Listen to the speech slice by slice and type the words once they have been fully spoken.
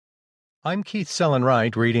I'm Keith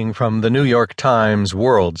Sellen-Wright reading from the New York Times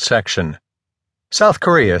World section. South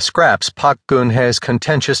Korea scraps Pak Geun-Hyes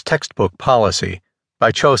contentious textbook policy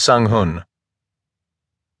by Choe The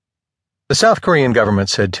South Korean government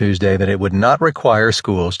said Tuesday that it would not require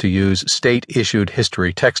schools to use state-issued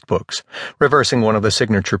history textbooks, reversing one of the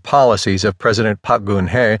signature policies of President Pak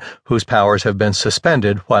Geun-hye, whose powers have been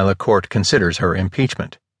suspended while a court considers her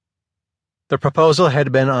impeachment. The proposal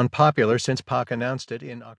had been unpopular since Pak announced it in October.